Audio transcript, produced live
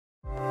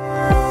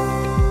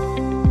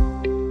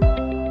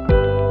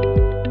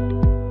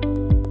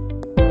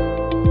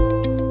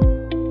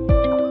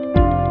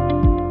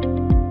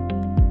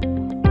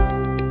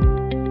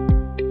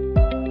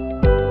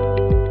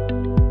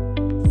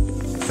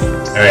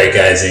Alright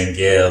guys and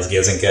gals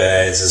and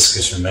guys, this is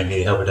Chris from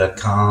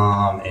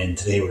MyBeautyHelper.com, and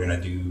today we're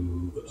going to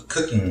do a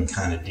cooking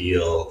kind of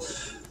deal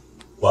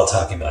while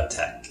talking about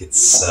tech.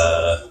 It's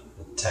a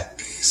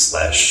tech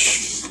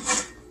slash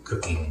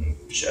cooking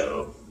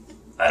show.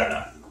 I don't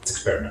know. It's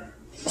experiment.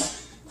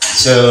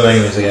 So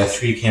anyways, I got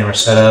 3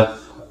 cameras set up.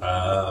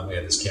 I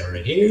got this camera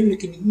right here, you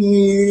can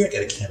hear. I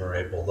got a camera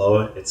right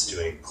below it. It's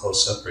doing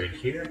close-up right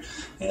here.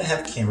 And I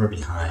have a camera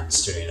behind.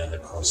 It's doing another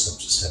close-up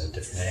just at a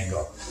different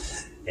angle.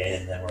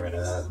 And then we're going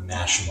to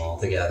mash them all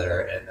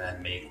together and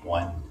then make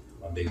one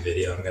big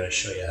video. I'm going to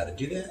show you how to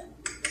do that.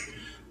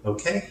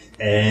 Okay,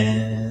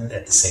 and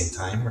at the same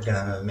time, we're going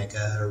to make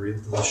a real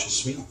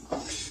delicious meal.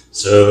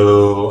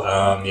 So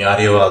the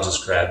audio I'll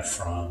just grab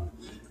from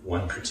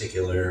one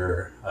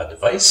particular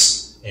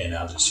device, and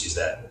I'll just use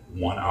that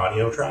one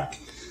audio track.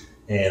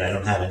 And I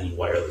don't have any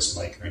wireless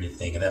mic or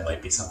anything, and that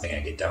might be something I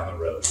get down the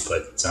road.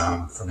 But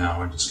for now,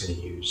 we're just going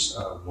to use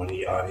one of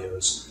the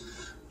audios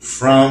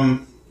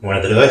from one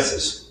of the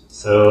devices.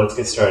 So let's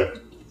get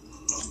started.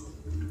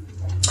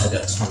 I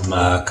got some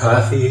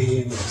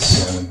coffee with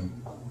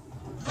some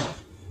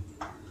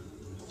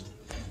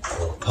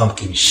little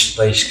pumpkin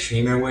spice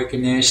creamer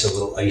working there. So a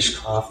little iced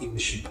coffee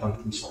with some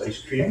pumpkin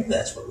spice creamer.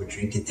 That's what we're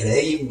drinking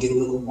today. You can get a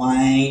little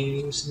wine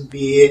and some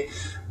beer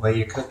while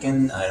you're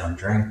cooking. I don't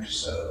drink,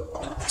 so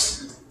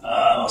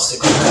I'll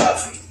stick with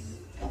coffee.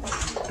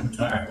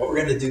 Alright, what we're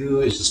going to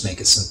do is just make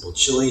a simple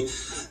chili.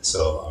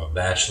 So I'm a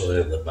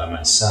bachelor, I live by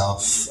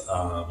myself.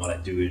 What I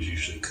do is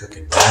usually cook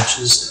in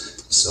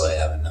batches, so I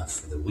have enough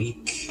for the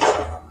week.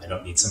 I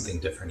don't need something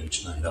different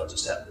each night. I'll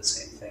just have the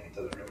same thing. It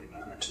doesn't really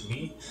matter to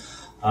me.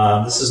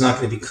 This is not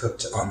going to be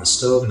cooked on the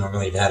stove.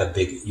 Normally you'd have a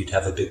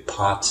big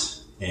pot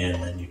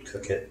and then you'd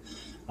cook it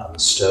on the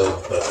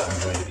stove, but I'm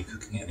going to be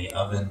cooking it in the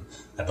oven.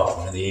 I bought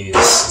one of these.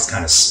 It's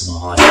kind of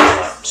small. I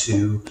bought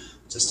 2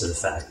 just to the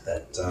fact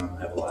that I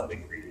have a lot of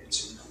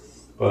ingredients.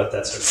 But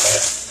that's okay.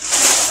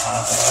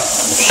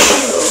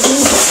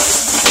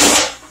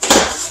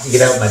 Let me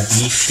get out my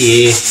beef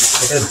here.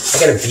 I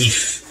got a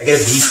beef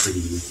for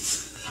you.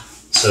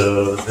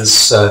 So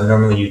this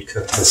normally you'd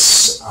cook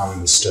this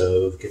on the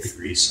stove, get the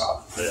grease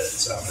off of it.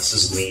 This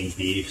is lean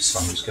beef, so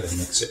I'm just going to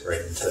mix it right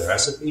into the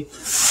recipe.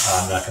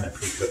 I'm not going to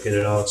pre-cook it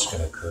at all. It's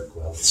going to cook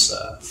while it's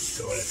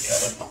going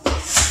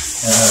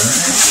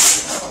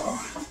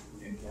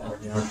in the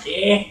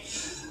oven.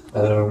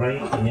 Alright,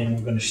 and then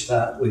we're going to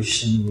start with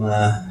some.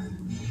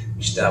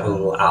 Start with a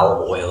little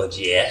olive oil,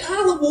 yeah.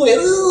 Olive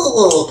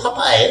oil,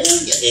 Popeye.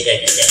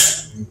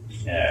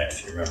 Alright,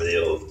 if you remember the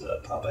old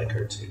Popeye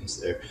cartoons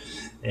there.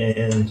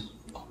 And,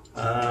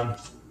 I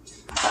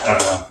don't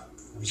know,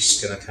 I'm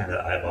just going to kind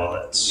of eyeball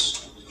it.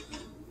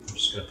 I'm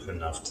just going to put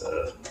enough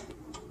to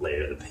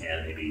layer the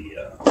pan, maybe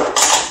I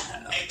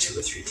don't know, 2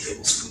 or 3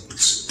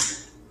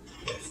 tablespoons,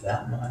 if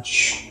that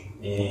much.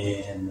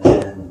 And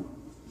then,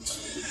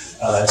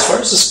 as far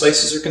as the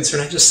spices are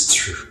concerned, I just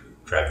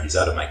grab these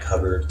out of my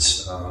cupboard.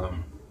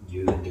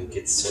 You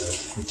get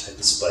different type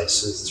of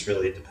spices. It's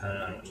really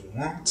dependent on what you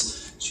want.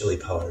 Chili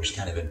powder is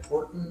kind of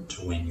important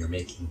when you're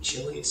making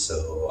chili,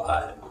 so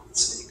I would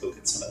say go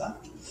get some of that.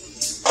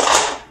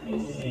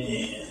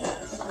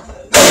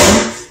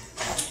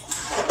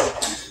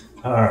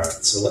 Alright,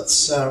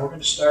 so we're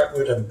going to start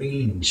with a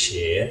beans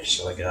here.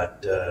 So I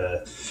got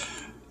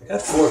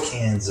 4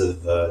 cans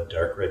of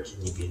dark red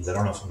kidney beans. I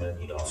don't know if I'm going to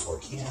need all 4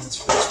 cans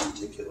for this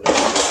particular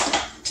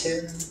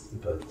tin,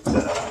 but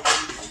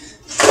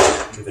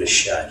give it a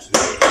shot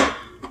here.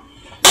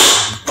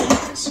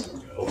 So we're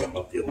going to open them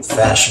up the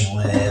old-fashioned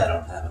way. I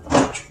don't have an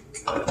electric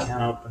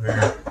can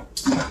opener.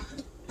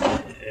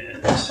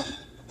 And just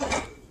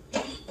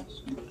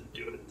going to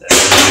do it that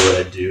way. What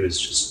I do is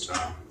just,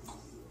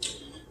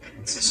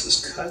 once this is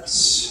cut,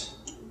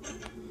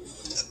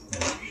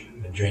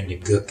 I'm going to drain the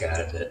gook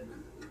out of it.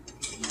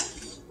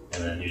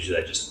 And then usually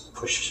I just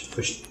push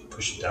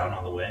it down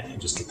all the way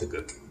and just get the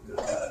gook out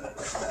of it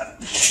like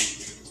that.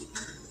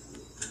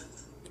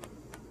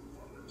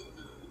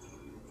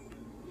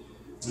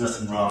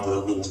 Nothing wrong with a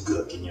little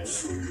gook in your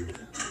food.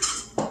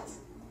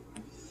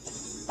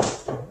 I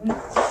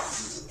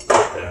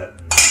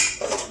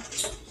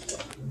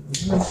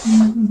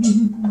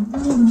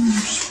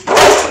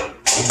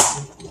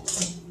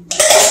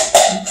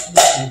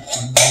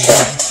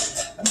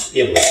might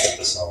be able to put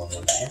this all in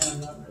one pan, I'm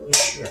not really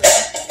sure. I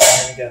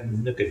got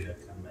nook on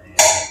my hand.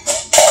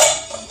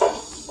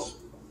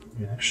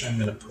 Actually, I'm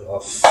going to put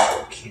all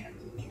 4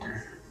 cans in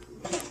here.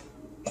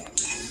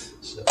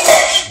 So,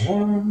 there's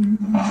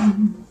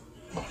 1.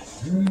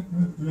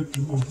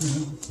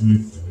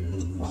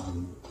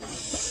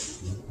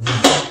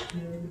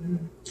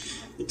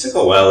 It took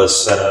a while to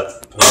set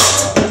up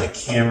the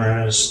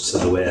cameras to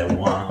the way I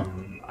want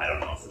them. I don't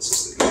know if this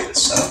is the way to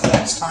set up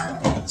next time.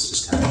 It's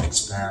just kind of an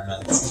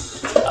experiment.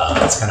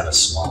 It's kind of a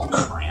small,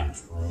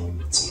 cramped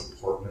room. It's an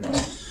apartment.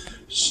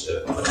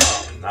 So,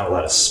 not a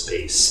lot of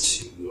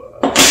space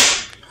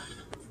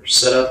for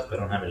setup. I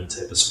don't have any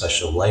type of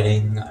special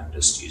lighting. I'm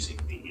just using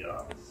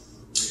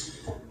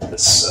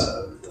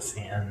the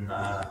fan,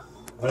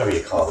 whatever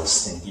you call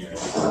this thing here.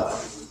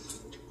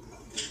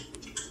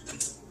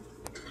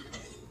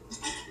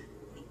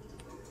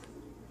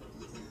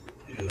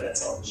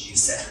 that's all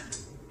juicy.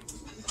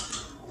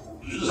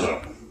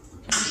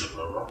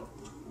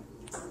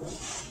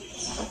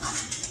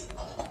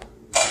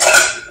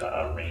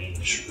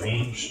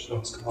 Range, so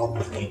it's called,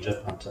 the range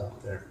up on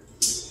top there.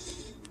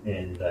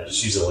 And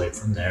just use the light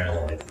from there,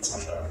 the light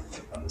that's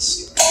on the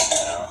ceiling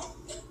right now.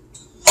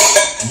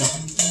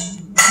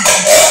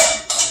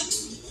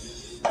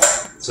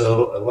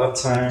 So a lot of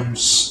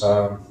times,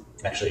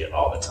 actually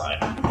all the time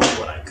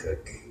when I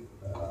cook,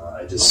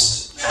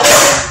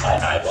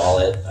 I eyeball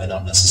it. I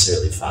don't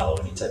necessarily follow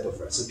any type of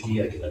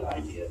recipe. I get an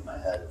idea in my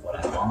head of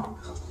what I want.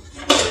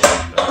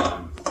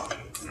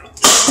 And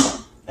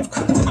I've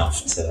cooked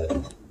enough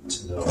to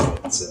know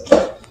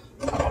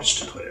how much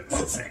to put in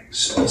for things.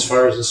 So as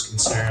far as this is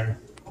concerned,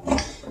 I'm going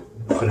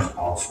to put in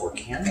all 4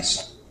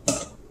 cans.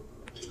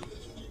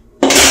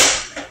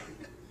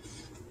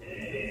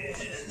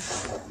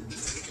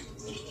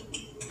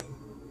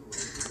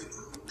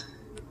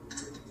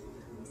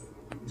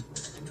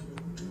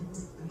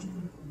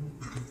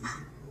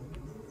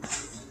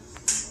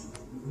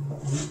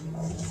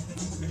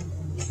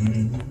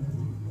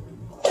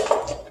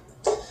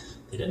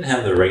 They didn't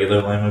have the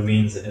regular lima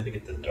beans, they had to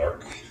get the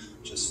dark,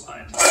 which is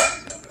fine. No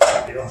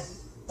big deal.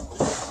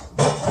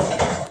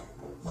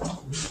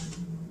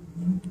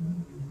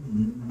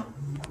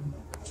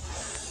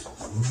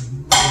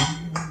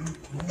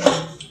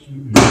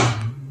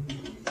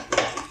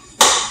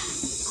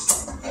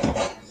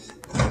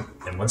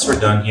 And once we're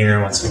done here,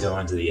 once we go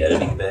into the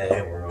editing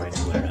bay, we're going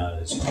to learn how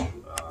to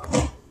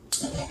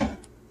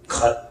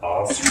cut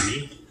all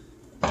 3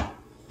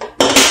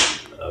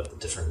 of the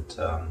different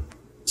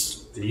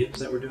videos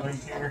that we're doing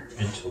here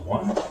into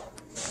one. I'm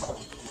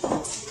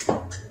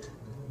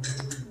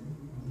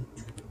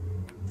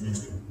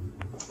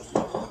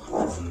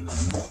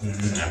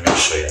going to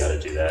show you how to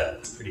do that.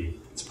 It's pretty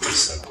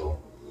simple.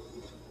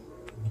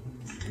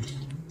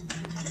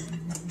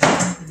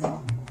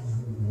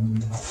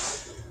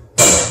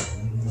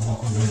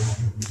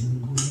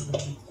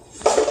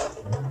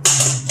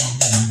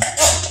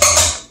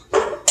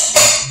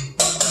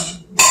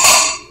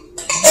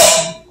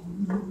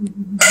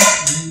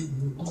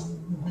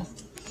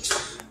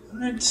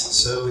 Alright,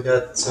 so we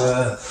got 4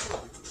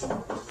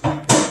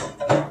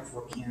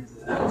 cans of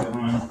that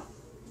going.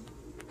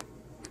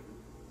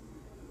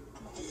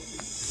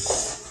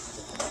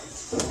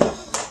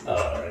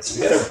 Alright, so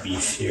we got our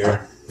beef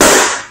here.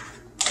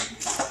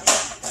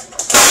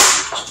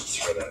 Just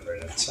throw that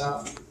right on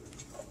top.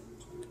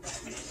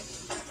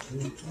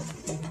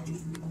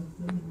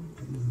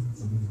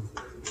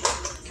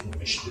 Can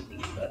wish you to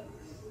believe that.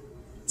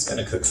 It's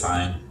gonna cook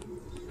fine.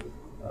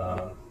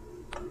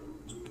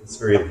 It's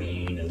very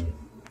lean, and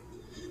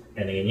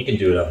again, you can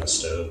do it on the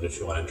stove if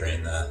you want to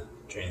drain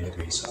the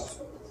grease off.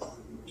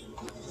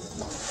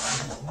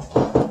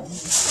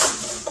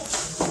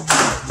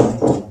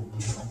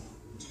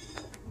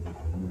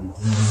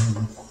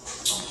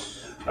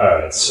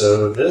 Alright,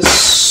 so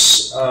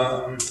this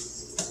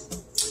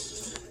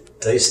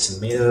diced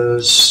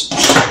tomatoes,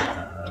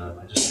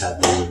 I just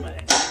had those in my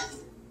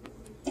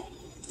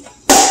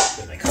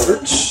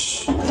cupboard.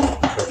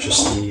 I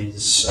purchased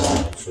these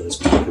for this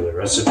particular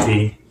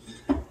recipe,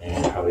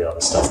 and probably all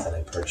the stuff that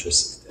I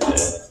purchased,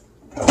 probably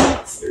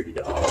about $30.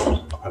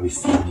 It'll probably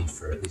feed me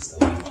for at least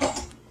a week.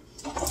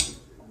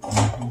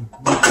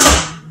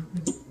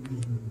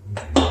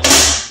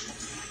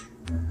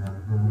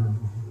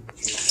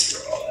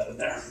 Throw all that in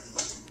there.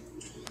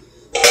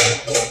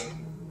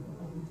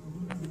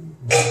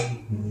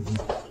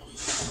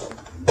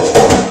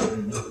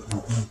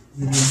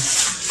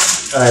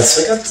 Alright, so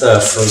I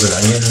got frozen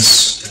onions.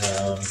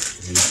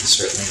 You can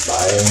certainly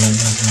buy them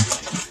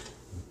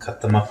and cut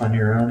them up on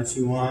your own if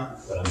you want,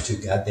 but I'm too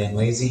goddamn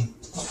lazy.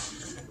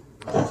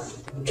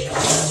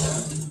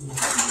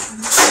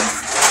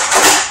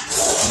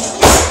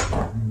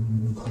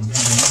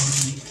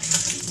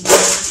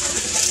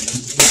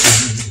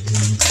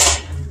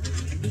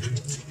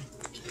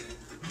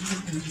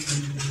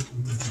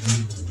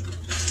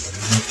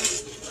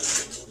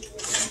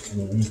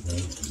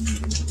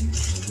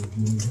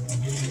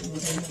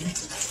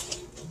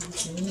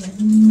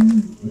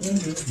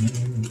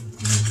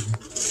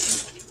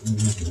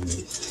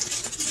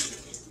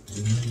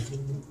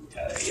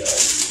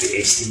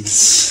 Pasties.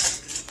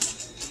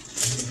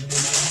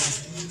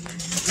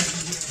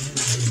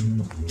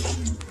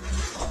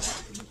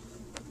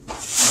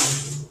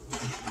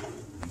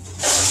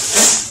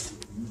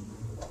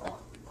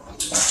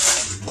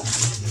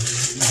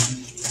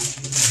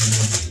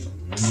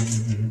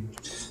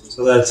 So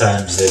a lot of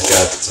times they've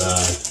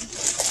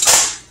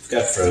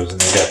got frozen,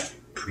 they've got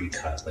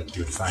pre-cut like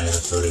you would find in the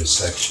produce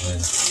section.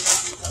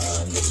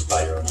 You just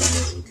buy your own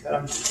onions and cut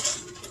them.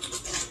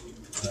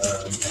 I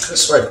could have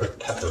sworn I put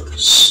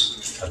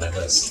peppers on my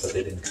list, but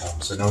they didn't come.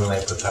 So normally I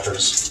put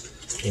peppers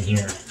in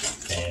here,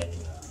 and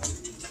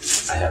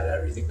I have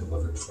everything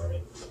delivered for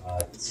me.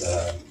 But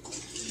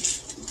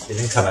they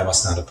didn't come. I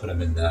must not have put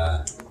them in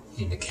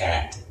the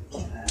cat.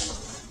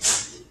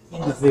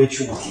 In the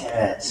virtual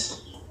cat.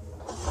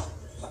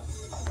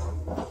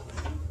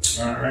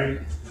 All right.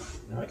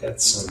 Now I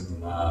got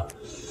some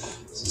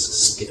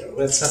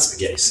Well, it's not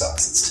spaghetti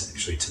sauce. It's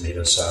actually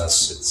tomato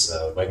sauce. It's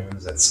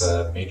Wegmans. That's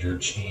a major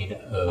chain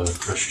of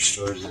grocery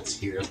stores that's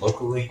here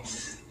locally,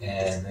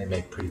 and they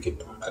make pretty good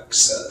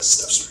products.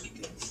 Stuff's pretty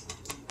good.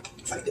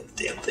 If I get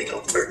the damn thing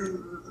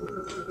open.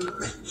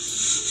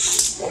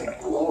 Oh my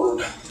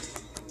lord.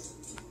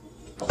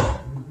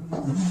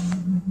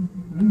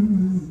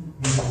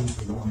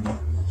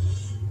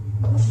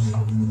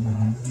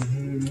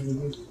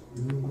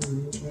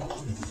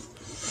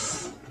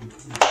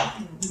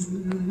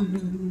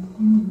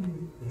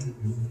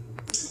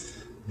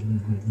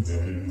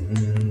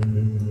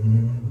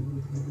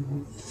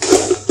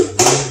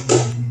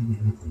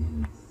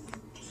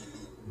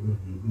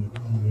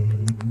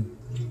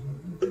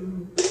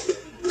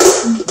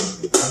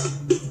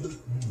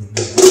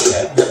 I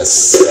don't have a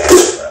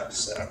spatula,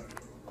 so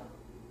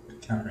I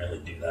can't really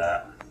do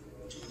that.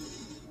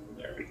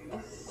 There we go.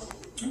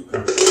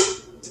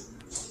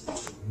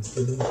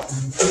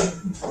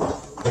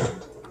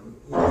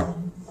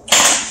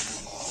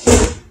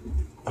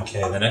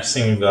 Okay, the next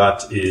thing we've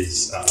got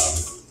is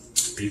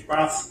beef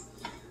broth,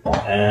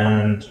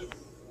 and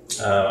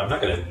I'm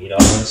not going to need all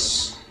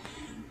this,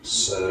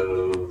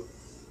 so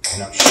I'm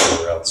not sure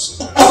where else.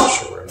 I'm not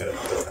sure where I'm going to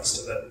put the rest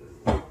of it.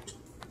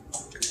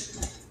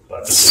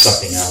 But this is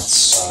something else.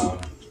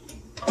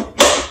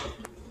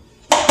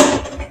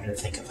 I'm trying to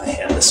think if I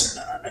had this or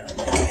not. I don't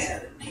think I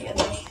had it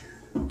handy.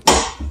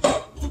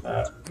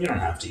 You don't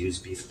have to use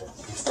beef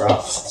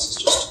broth. This is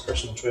just a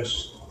personal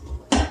choice.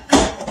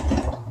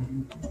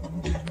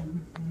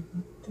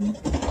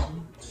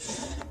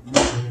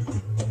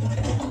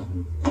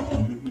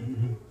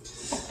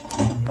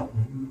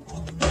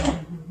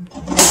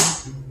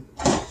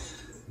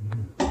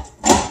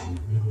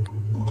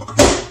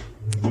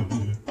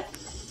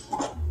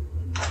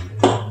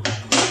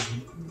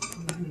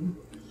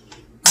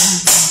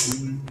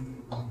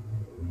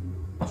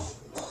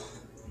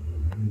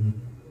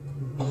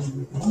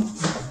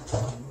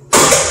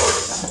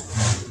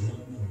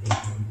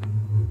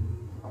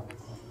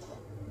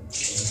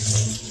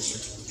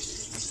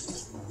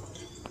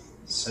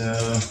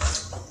 So,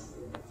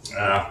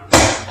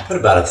 put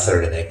about a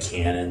third of that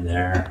can in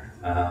there.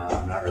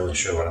 I'm not really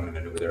sure what I'm going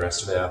to do with the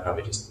rest of it. I'll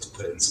probably just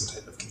put it in some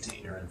type of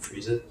container and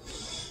freeze it.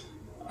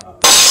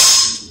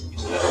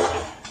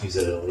 Use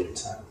it at a later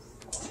time.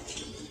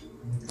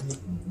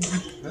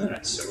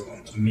 Alright, so we're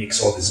going to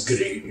mix all this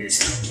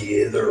greatness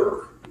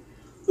together.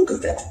 Look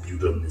at that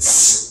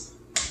beautifulness.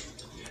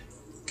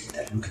 Look at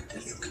that, look at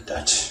that, look at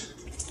that.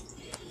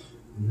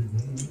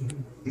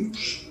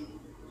 Oops.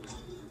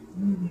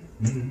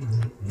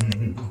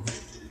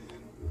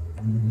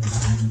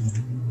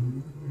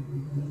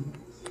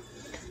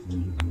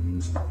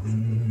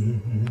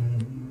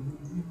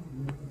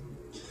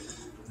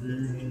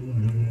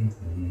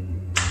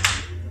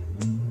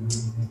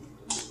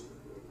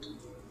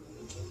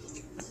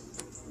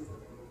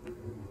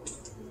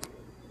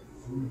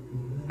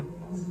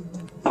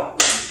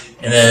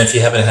 And then if you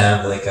happen to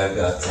have, like I've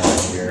got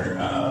here,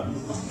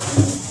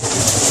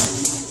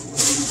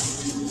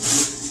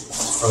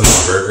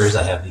 frozen burgers,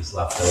 I have these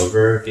left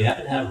over. If you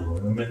happen to have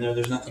room in there,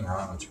 there's nothing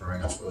wrong with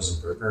throwing a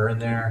frozen burger in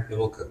there. It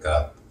will cook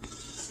up.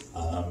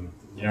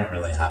 You don't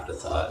really have to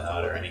thaw it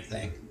out or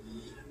anything.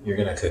 You're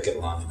going to cook it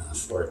long enough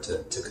for it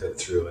to cook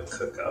through and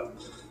cook up.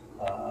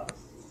 I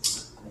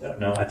don't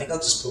know. I think I'll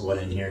just put one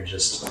in here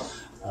just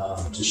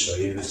to show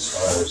you as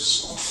far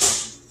as...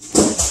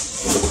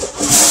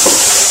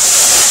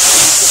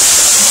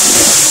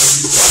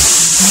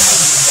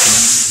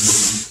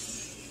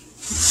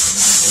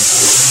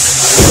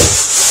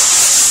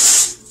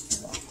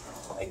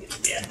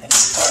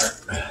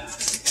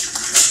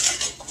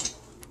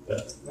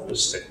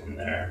 Stick one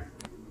there.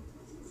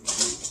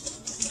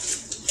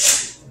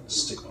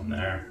 Stick one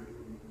there.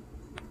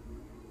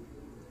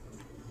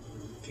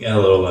 If you got a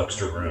little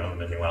extra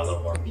room and you want a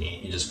little more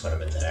meat, you just put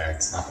them in there.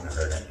 It's not going to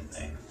hurt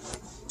anything.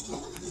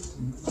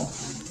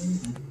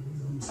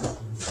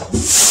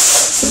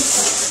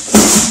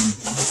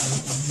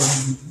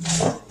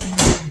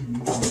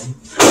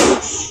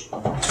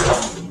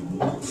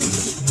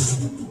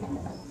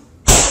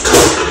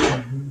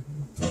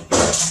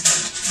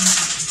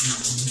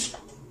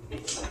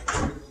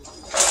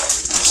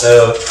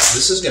 So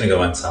this is going to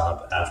go on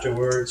top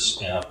afterwards,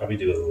 and I'll probably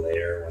do a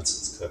layer once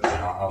it's cooked.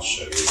 And I'll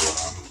show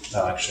you.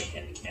 I'll actually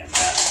handy cam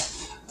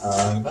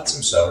that. Got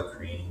some sour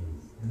cream.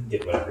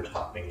 Get whatever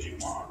toppings you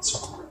want,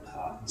 some red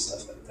hot and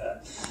stuff like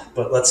that.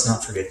 But let's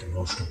not forget the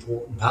most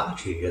important part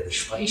here, the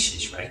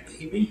spices, right,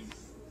 baby?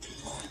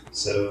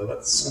 So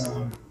let's.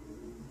 And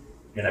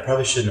I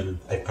probably shouldn't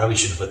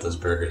have put those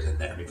burgers in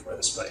there before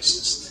the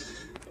spices,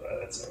 but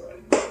that's all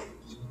right.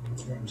 So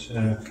I'm going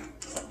to.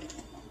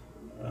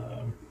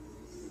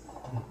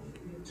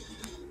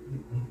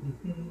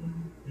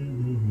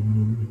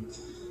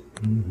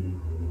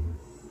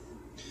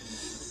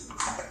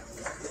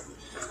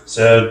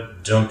 So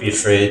don't be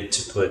afraid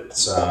to put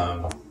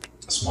a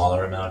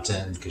smaller amount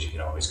in, because you can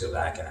always go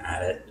back and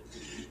add it.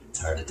 It's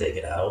hard to take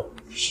it out.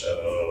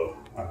 So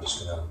I'm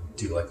just going to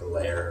do like a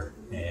layer,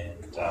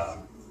 and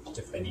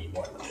if I need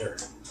more later,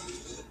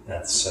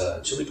 That's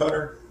chili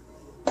powder.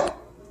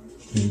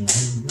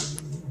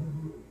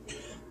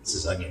 This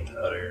is onion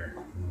powder.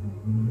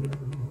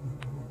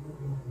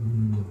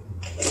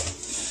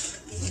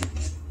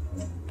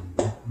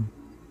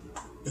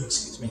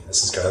 Excuse me.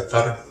 This is garlic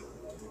powder.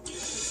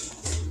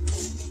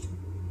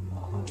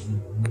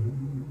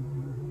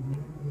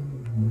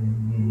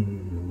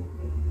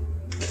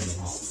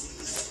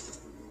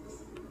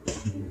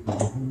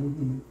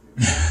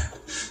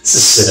 This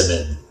is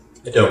cinnamon.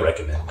 I don't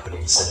recommend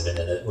putting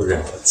cinnamon in it. We're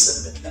going to put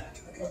cinnamon back.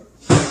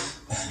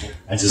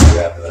 I just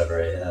grabbed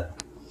whatever I had.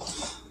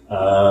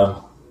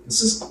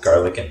 This is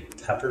garlic and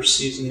pepper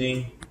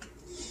seasoning.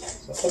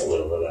 So I'll put a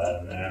little of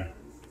that in there.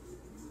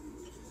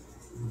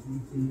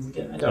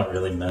 Again, I don't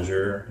really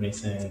measure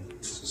anything.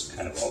 This is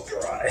kind of all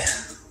dry.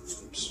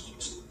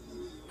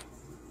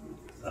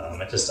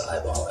 I just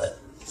eyeball it.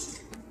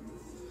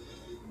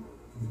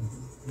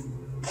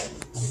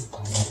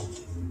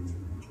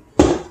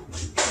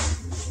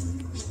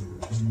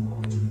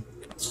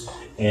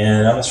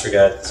 And I almost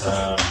forgot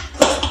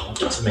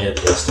tomato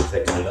paste to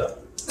thicken it up.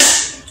 So,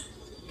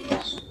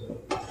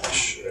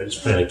 sure, I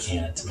just put in a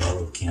can of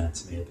tomato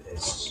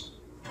paste.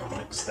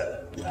 Mix that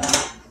in with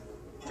that.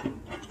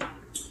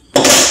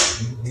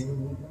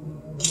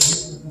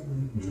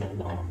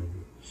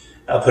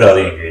 I'll put all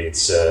the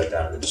ingredients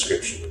down in the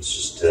description. It's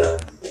just, I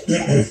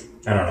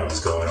don't know what's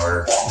going in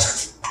order.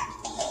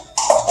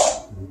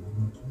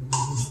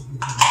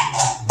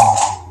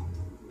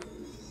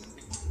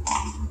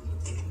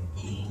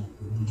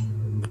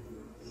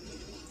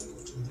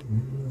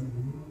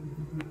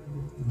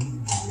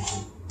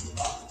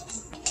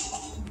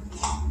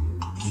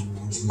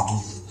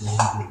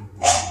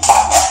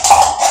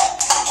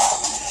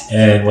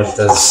 And what it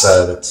does,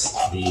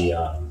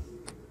 the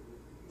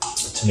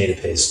tomato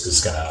paste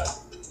is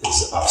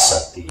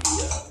offset the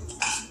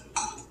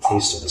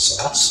taste of the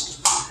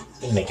sauce. It's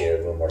gonna make it a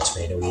little more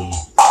tomatoey.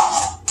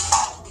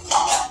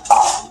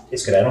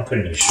 Tastes good. I don't put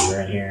any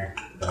sugar in here.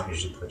 I don't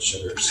usually put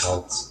sugar or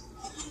salt,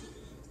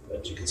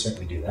 but you can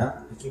certainly do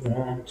that if you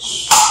want.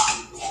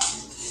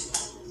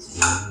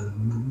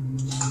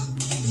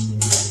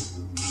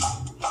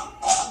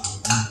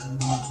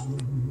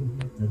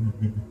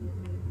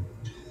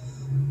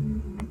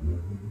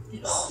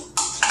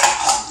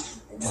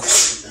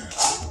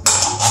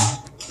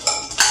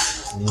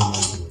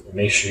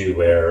 Make sure you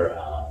wear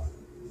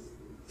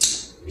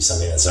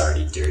something that's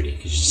already dirty,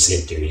 because you just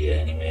get dirty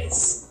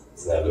anyways.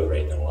 So that'll go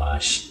right in the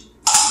wash.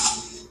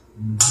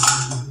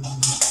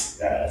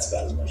 That's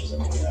about as much as I'm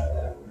going to get out of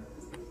that.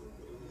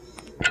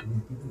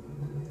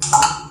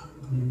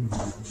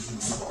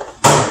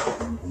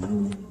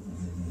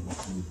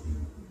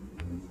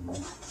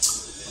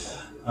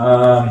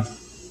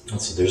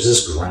 Let's see, there's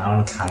this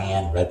ground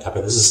cayenne red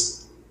pepper. This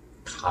is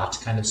hot,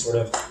 kind of, sort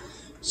of.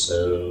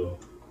 So,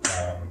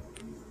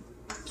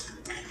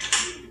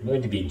 I'm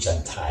going to be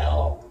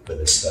gentile with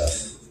this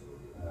stuff.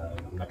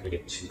 I'm not going to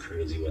get too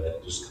crazy with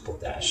it. Just a couple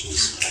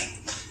dashes.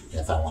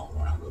 And if I want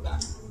more, I'll go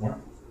back for more.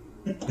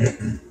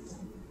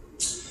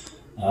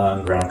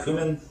 Ground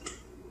cumin.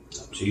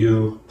 Up to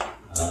you.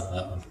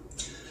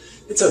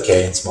 It's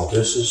okay in small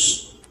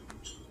doses.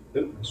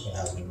 Oop, this one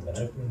hasn't even been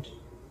opened.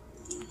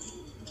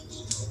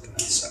 So open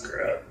that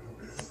sucker up.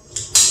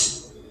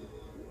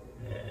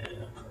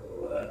 And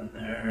pull that in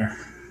there.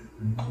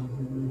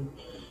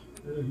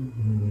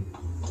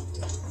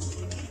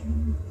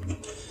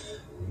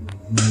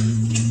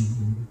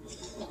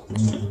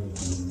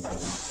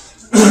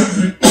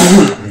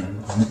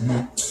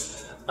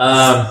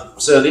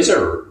 So these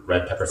are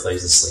red pepper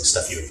flakes. This is like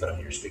stuff you would put on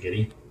your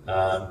spaghetti.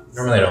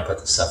 Normally I don't put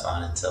this stuff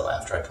on until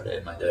after I put it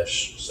in my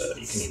dish, so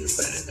you can either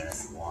put it in there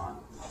if you want,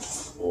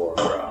 or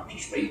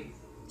just wait.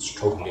 It's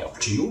totally up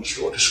to you. It's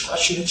your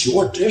discretion. It's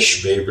your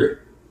dish, baby.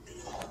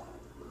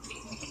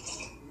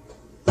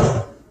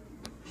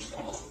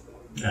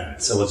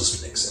 Alright, so we'll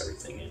just mix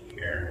everything in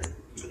here.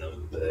 Even though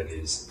the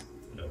burgers,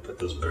 put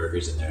those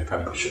burgers in there. I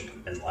probably should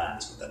put them in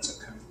last, but that's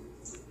okay.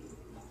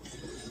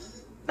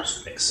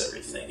 Just mix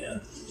everything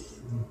in.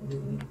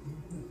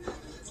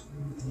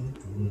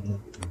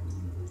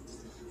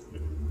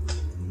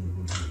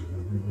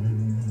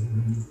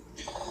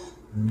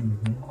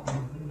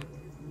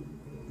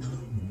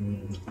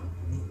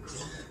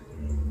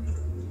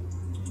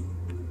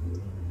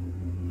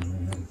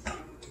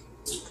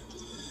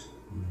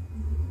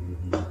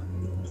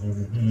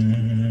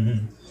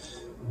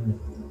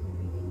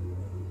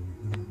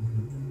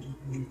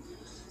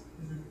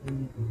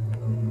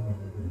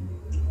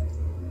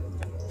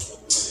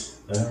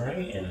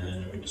 Alright, and then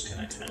we're just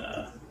gonna kind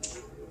of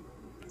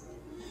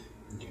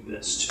do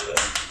this to it.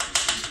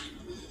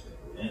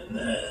 And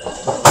then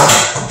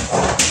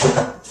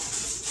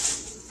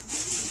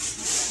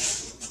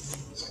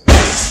just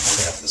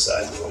clean up the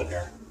sides a little bit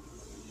here.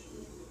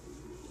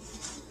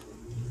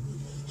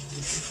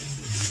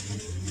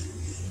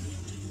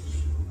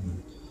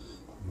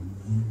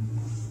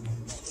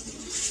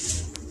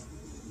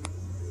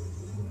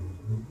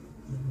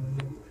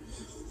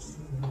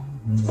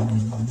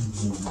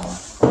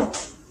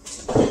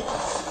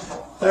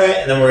 Alright,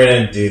 and then we're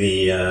going to do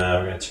the,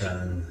 we're going to turn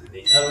on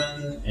the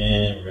oven,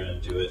 and we're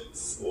going to do it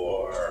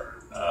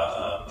for,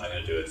 I'm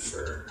going to do it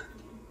for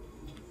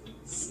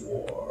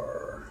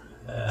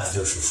I'll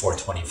do it for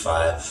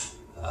 425.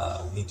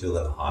 You can do a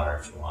little hotter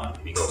if you want.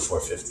 Maybe go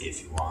 450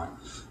 if you want.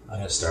 I'm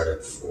going to start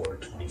at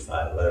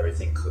 425, let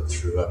everything cook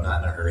through. I'm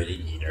not in a hurry to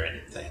eat or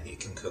anything. You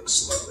can cook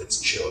slow, it's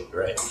chilled,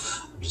 right?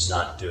 I'm just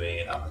not doing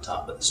it on the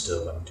top of the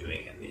stove. I'm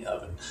doing it in the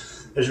oven.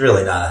 There's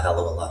really not a hell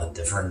of a lot of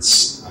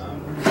difference.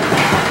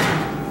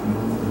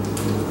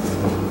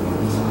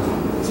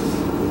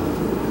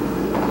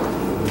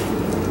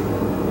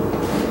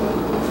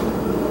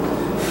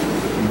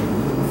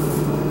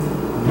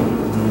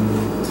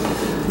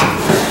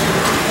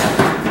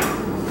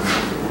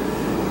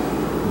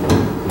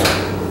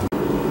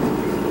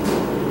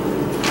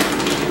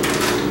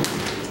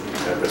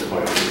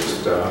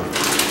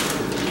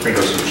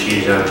 Sprinkle some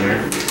cheese on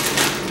here.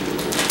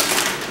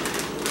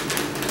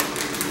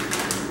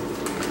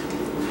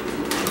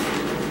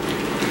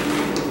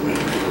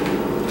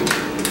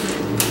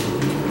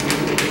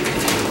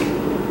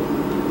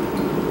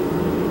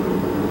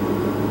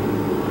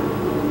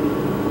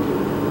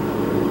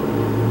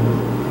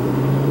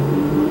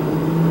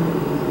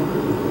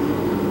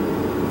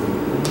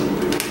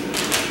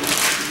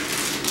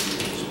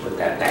 Just put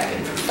that back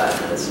in for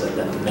 5 minutes, let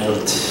that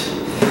melt.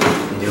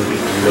 And it'll be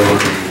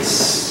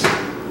glorious.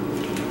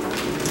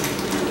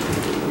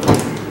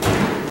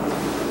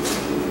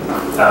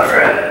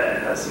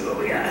 Alright, let's see what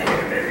we got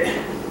here, baby.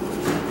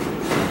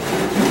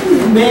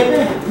 Ooh,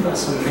 baby, we got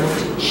some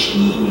melted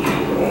cheese.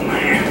 Oh,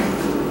 man.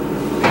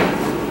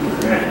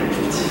 Alright.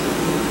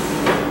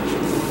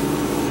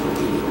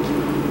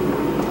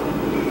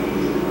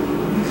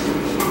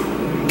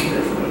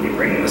 Definitely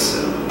bring this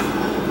up.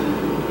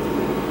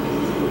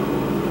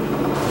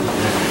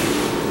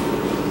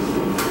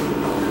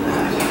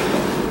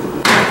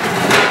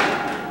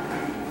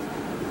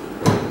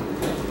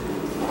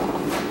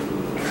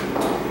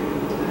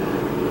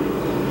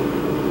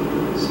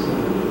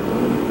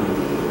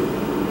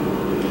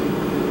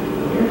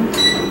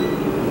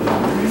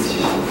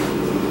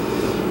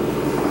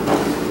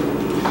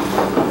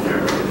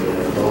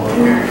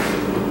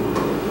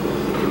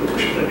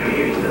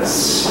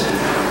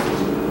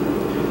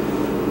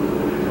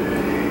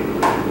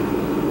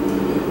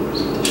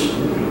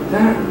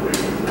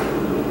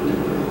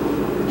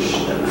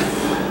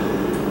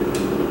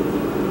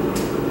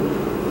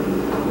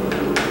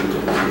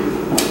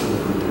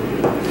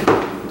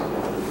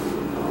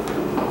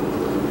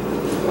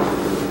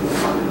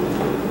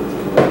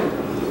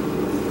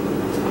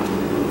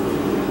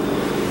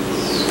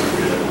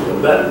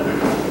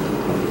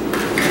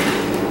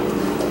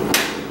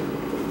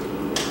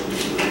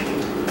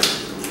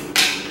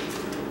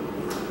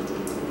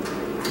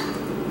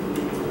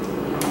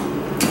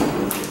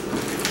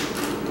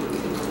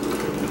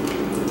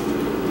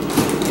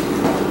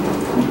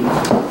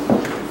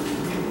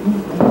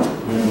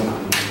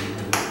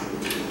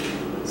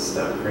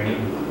 Stuffed cream.